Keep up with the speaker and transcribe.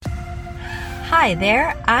Hi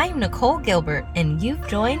there, I'm Nicole Gilbert, and you've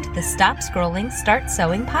joined the Stop Scrolling, Start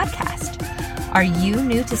Sewing podcast. Are you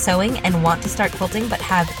new to sewing and want to start quilting but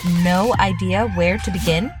have no idea where to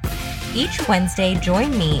begin? Each Wednesday,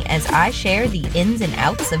 join me as I share the ins and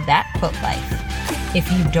outs of that quilt life. If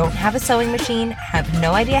you don't have a sewing machine, have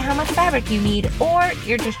no idea how much fabric you need, or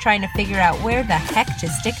you're just trying to figure out where the heck to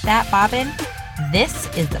stick that bobbin, this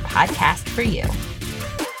is the podcast for you.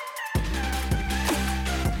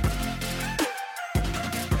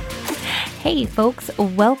 Hey folks,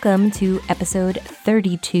 welcome to episode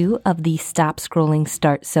 32 of the Stop Scrolling,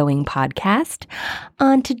 Start Sewing podcast.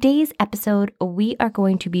 On today's episode, we are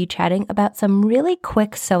going to be chatting about some really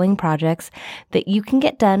quick sewing projects that you can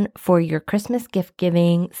get done for your Christmas gift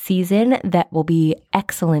giving season that will be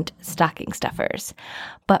excellent stocking stuffers.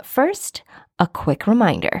 But first, a quick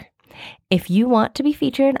reminder. If you want to be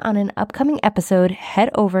featured on an upcoming episode, head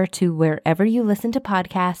over to wherever you listen to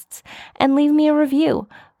podcasts and leave me a review.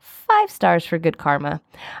 5 stars for good karma.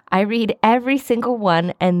 I read every single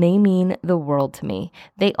one and they mean the world to me.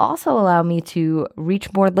 They also allow me to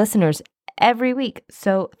reach more listeners every week.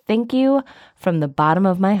 So thank you from the bottom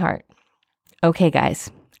of my heart. Okay, guys,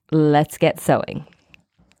 let's get sewing.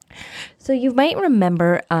 So you might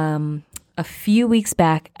remember a few weeks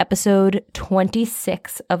back, episode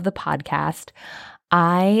 26 of the podcast,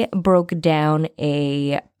 I broke down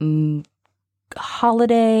a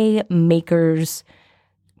holiday makers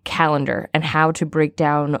calendar and how to break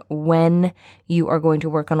down when you are going to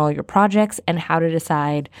work on all your projects and how to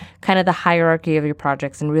decide kind of the hierarchy of your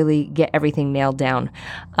projects and really get everything nailed down.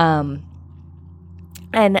 And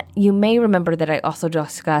you may remember that I also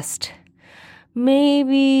discussed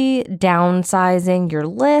maybe downsizing your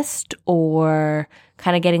list or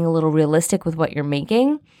kind of getting a little realistic with what you're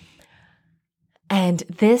making. And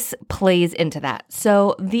this plays into that.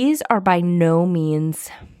 So these are by no means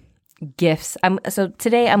gifts. So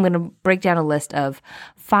today I'm going to break down a list of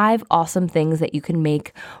 5 awesome things that you can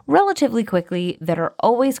make relatively quickly that are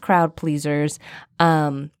always crowd pleasers.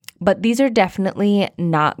 But these are definitely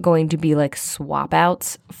not going to be like swap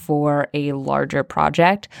outs for a larger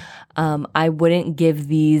project. I wouldn't give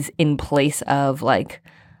these in place of like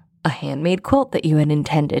a handmade quilt that you had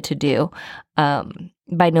intended to do.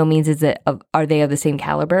 By no means are they of the same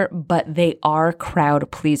caliber, but they are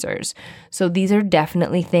crowd pleasers. So these are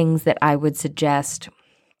definitely things that I would suggest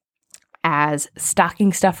as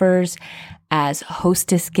stocking stuffers, as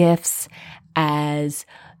hostess gifts, as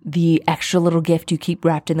the extra little gift you keep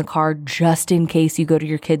wrapped in the car just in case you go to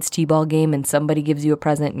your kid's t-ball game and somebody gives you a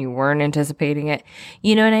present and you weren't anticipating it.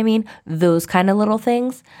 You know what I mean? Those kind of little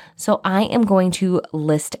things. So I am going to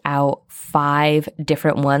list out 5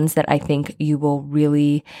 different ones that I think you will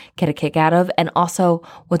really get a kick out of. And also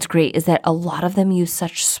what's great is that a lot of them use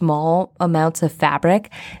such small amounts of fabric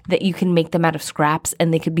that you can make them out of scraps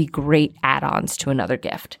and they could be great add-ons to another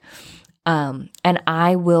gift. And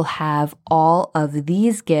I will have all of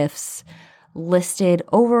these gifts listed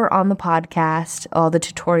over on the podcast, all the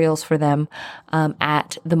tutorials for them,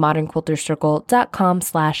 at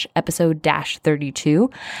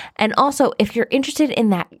themodernquiltercircle.com/episode-32. And also, if you're interested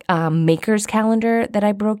in that maker's calendar that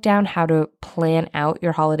I broke down, how to plan out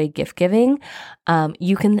your holiday gift giving,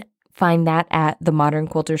 you can find that at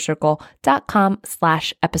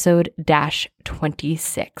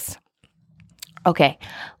themodernquiltercircle.com/episode-26. Okay,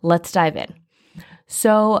 let's dive in.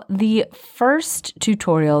 So the first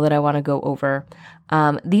tutorial that I want to go over,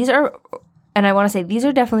 these are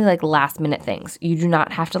definitely like last minute things. You do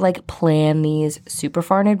not have to like plan these super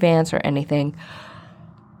far in advance or anything.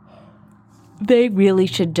 They really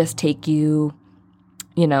should just take you,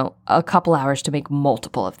 a couple hours to make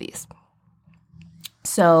multiple of these.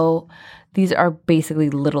 So these are basically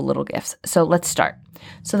little gifts. So let's start.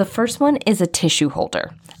 So the first one is a tissue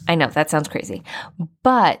holder. I know that sounds crazy,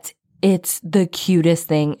 but it's the cutest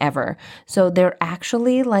thing ever. So they're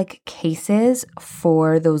actually like cases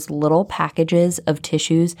for those little packages of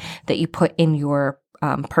tissues that you put in your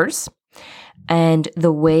purse. And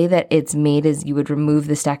the way that it's made is you would remove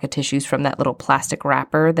the stack of tissues from that little plastic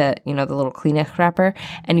wrapper, the little Kleenex wrapper,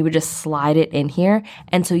 and you would just slide it in here.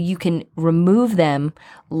 And so you can remove them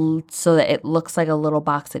so that it looks like a little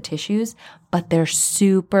box of tissues, but they're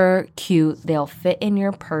super cute. They'll fit in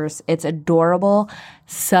your purse. It's adorable,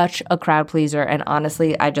 such a crowd pleaser. And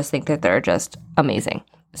honestly, I just think that they're just amazing.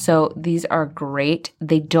 So these are great.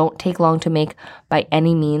 They don't take long to make by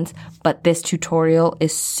any means, but this tutorial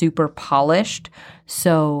is super polished,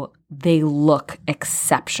 so they look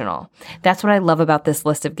exceptional. That's what I love about this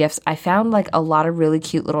list of gifts. I found like a lot of really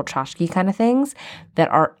cute little tchotchke kind of things that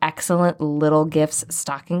are excellent little gifts,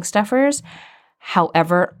 stocking stuffers.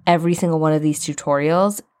 However, every single one of these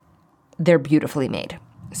tutorials, they're beautifully made.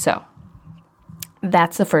 So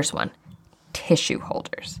that's the first one, tissue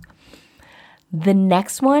holders. The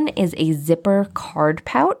next one is a zipper card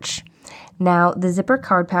pouch. Now, the zipper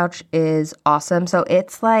card pouch is awesome. So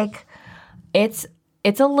it's like, it's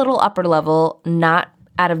a little upper level, not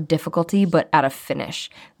out of difficulty, but out of finish.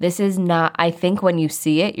 This is not, I think when you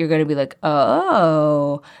see it, you're going to be like,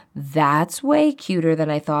 oh, that's way cuter than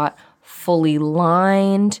I thought. Fully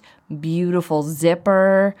lined, beautiful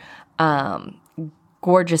zipper,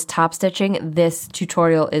 gorgeous top stitching. This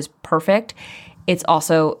tutorial is perfect. It's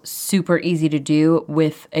also super easy to do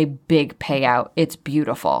with a big payout. It's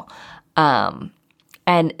beautiful.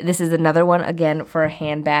 And this is another one, again, for a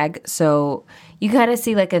handbag. So you kind of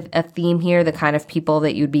see like a theme here, the kind of people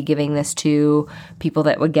that you'd be giving this to, people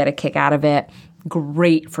that would get a kick out of it.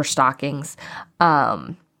 Great for stockings.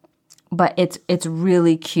 But it's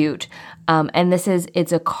really cute. And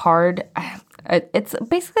it's a card. It's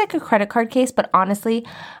basically like a credit card case, but honestly,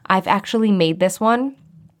 I've actually made this one.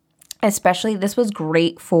 Especially, this was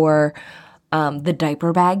great for the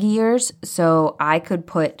diaper bag years. So I could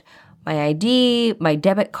put my ID, my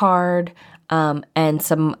debit card, and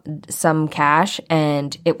some cash,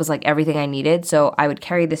 and it was like everything I needed. So I would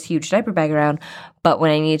carry this huge diaper bag around, but when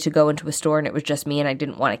I needed to go into a store and it was just me and I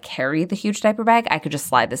didn't want to carry the huge diaper bag, I could just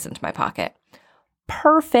slide this into my pocket.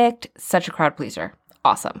 Perfect. Such a crowd pleaser.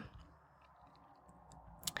 Awesome.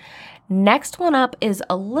 Next one up is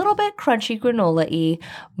a little bit crunchy granola-y,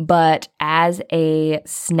 but as a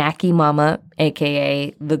snacky mama,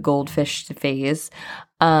 aka the goldfish phase,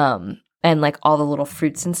 and like all the little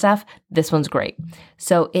fruits and stuff, this one's great.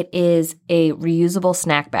 So it is a reusable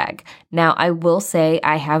snack bag. Now, I will say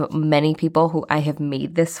I have many people who I have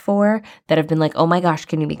made this for that have been like, oh my gosh,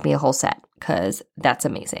 can you make me a whole set? Because that's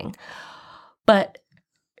amazing. But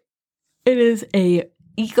it is a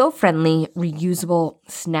eco-friendly, reusable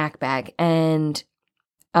snack bag, and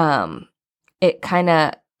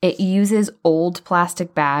it uses old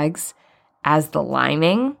plastic bags as the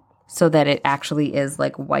lining so that it actually is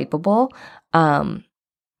like wipeable. And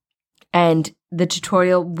the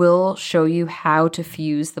tutorial will show you how to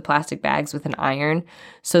fuse the plastic bags with an iron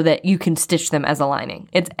so that you can stitch them as a lining.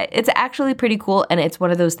 It's actually pretty cool, and it's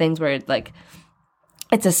one of those things where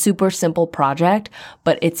it's a super simple project,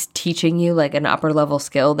 but it's teaching you like an upper level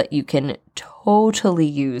skill that you can totally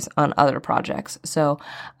use on other projects. So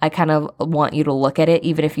I kind of want you to look at it,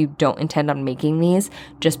 even if you don't intend on making these,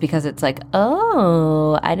 just because it's like,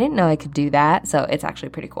 oh, I didn't know I could do that. So it's actually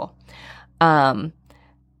pretty cool. I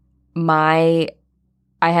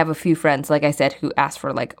have a few friends, like I said, who ask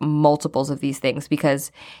for like multiples of these things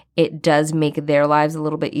because it does make their lives a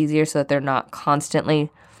little bit easier so that they're not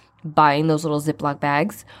constantly buying those little Ziploc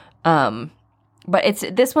bags. But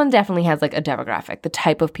this one definitely has like a demographic, the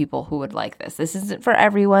type of people who would like this. This isn't for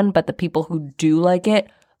everyone, but the people who do like it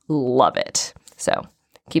love it. So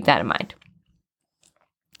keep that in mind.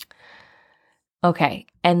 Okay,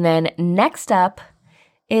 and then next up,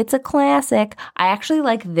 it's a classic. I actually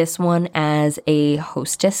like this one as a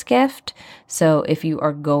hostess gift. So if you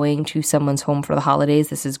are going to someone's home for the holidays,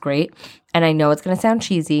 this is great. And I know it's going to sound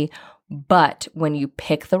cheesy, but when you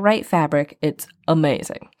pick the right fabric, it's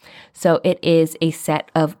amazing. So it is a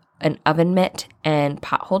set of an oven mitt and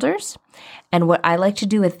pot holders. And what I like to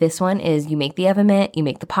do with this one is you make the oven mitt, you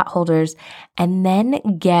make the pot holders, and then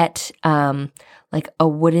get like a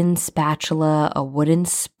wooden spatula, a wooden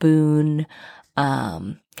spoon,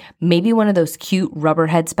 maybe one of those cute rubber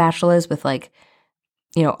head spatulas with like,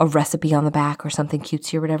 you know, a recipe on the back or something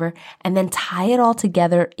cutesy or whatever, and then tie it all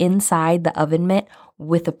together inside the oven mitt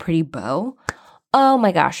with a pretty bow. Oh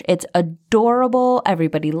my gosh, it's adorable.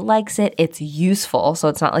 Everybody likes it. It's useful. So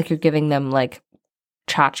it's not like you're giving them like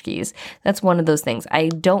tchotchkes. That's one of those things. I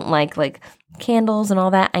don't like candles and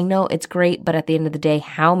all that. I know it's great, but at the end of the day,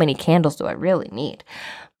 how many candles do I really need?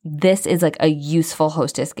 This is like a useful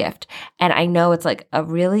hostess gift. And I know it's like a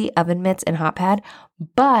really oven mitts and hot pad,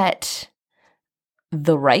 but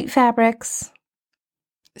the right fabrics,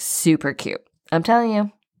 super cute. I'm telling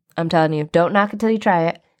you, don't knock it till you try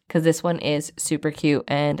it, because this one is super cute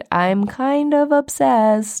and I'm kind of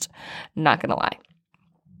obsessed. Not gonna lie.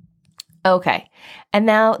 Okay, and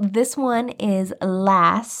now this one is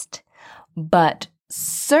last, but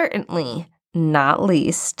certainly not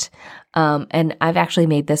least. And I've actually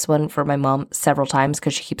made this one for my mom several times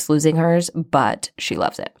because she keeps losing hers, but she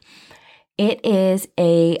loves it. It is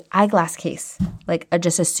a eyeglass case, like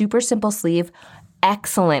just a super simple sleeve.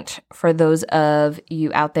 Excellent for those of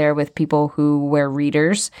you out there with people who wear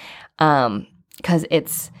readers, because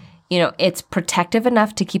it's protective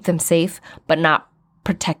enough to keep them safe, but not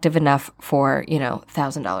protective enough for,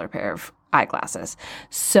 $1,000 pair of eyeglasses.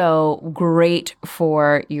 So great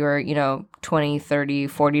for your, $20, $30,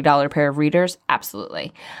 $40 pair of readers.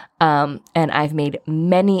 Absolutely. And I've made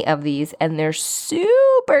many of these and they're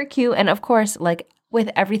super cute. And of course, like with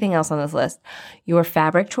everything else on this list, your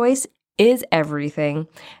fabric choice is everything.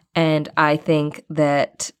 And I think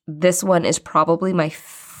that this one is probably my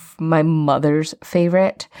mother's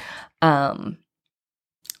favorite.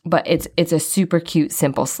 But it's a super cute,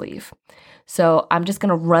 simple sleeve. So I'm just going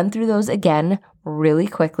to run through those again really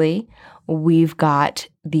quickly. We've got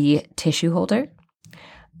the tissue holder,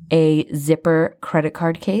 a zipper credit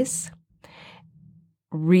card case,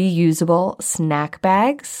 reusable snack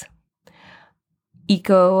bags,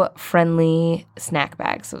 eco-friendly snack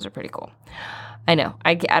bags. Those are pretty cool. I know.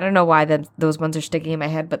 I don't know why those ones are sticking in my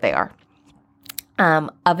head, but they are.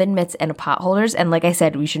 Oven mitts and pot holders. And like I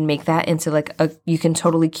said, we should make that into you can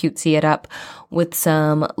totally cutesy it up with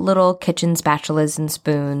some little kitchen spatulas and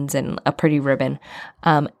spoons and a pretty ribbon.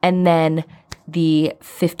 And then the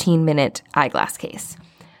 15-minute eyeglass case.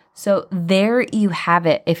 So there you have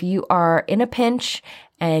it. If you are in a pinch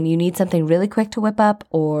and you need something really quick to whip up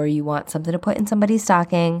or you want something to put in somebody's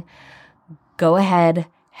stocking, go ahead,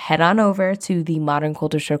 head on over to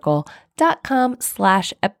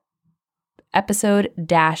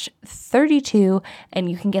themodernquiltercircle.com/episode-32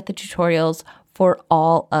 and you can get the tutorials for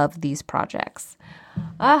all of these projects.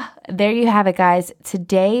 There you have it, guys.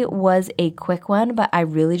 Today was a quick one, but I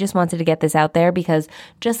really just wanted to get this out there because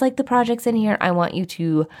just like the projects in here, I want you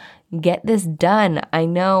to get this done. I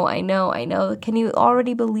know. Can you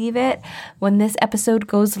already believe it? When this episode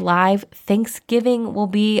goes live, Thanksgiving will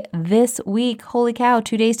be this week. Holy cow,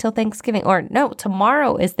 2 days till Thanksgiving. Or no,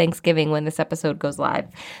 tomorrow is Thanksgiving when this episode goes live.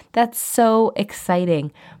 That's so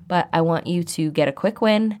exciting. But I want you to get a quick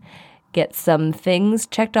win, get some things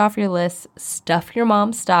checked off your list, stuff your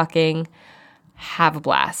mom's stocking, have a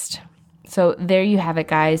blast. So there you have it,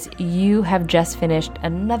 guys. You have just finished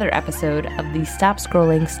another episode of the Stop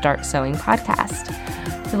Scrolling, Start Sewing podcast.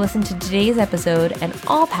 To listen to today's episode and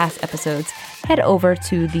all past episodes, head over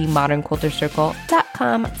to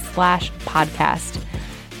themodernquiltercircle.com/podcast.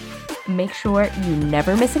 Make sure you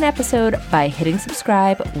never miss an episode by hitting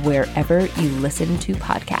subscribe wherever you listen to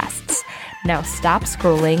podcasts. Now stop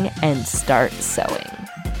scrolling and start sewing.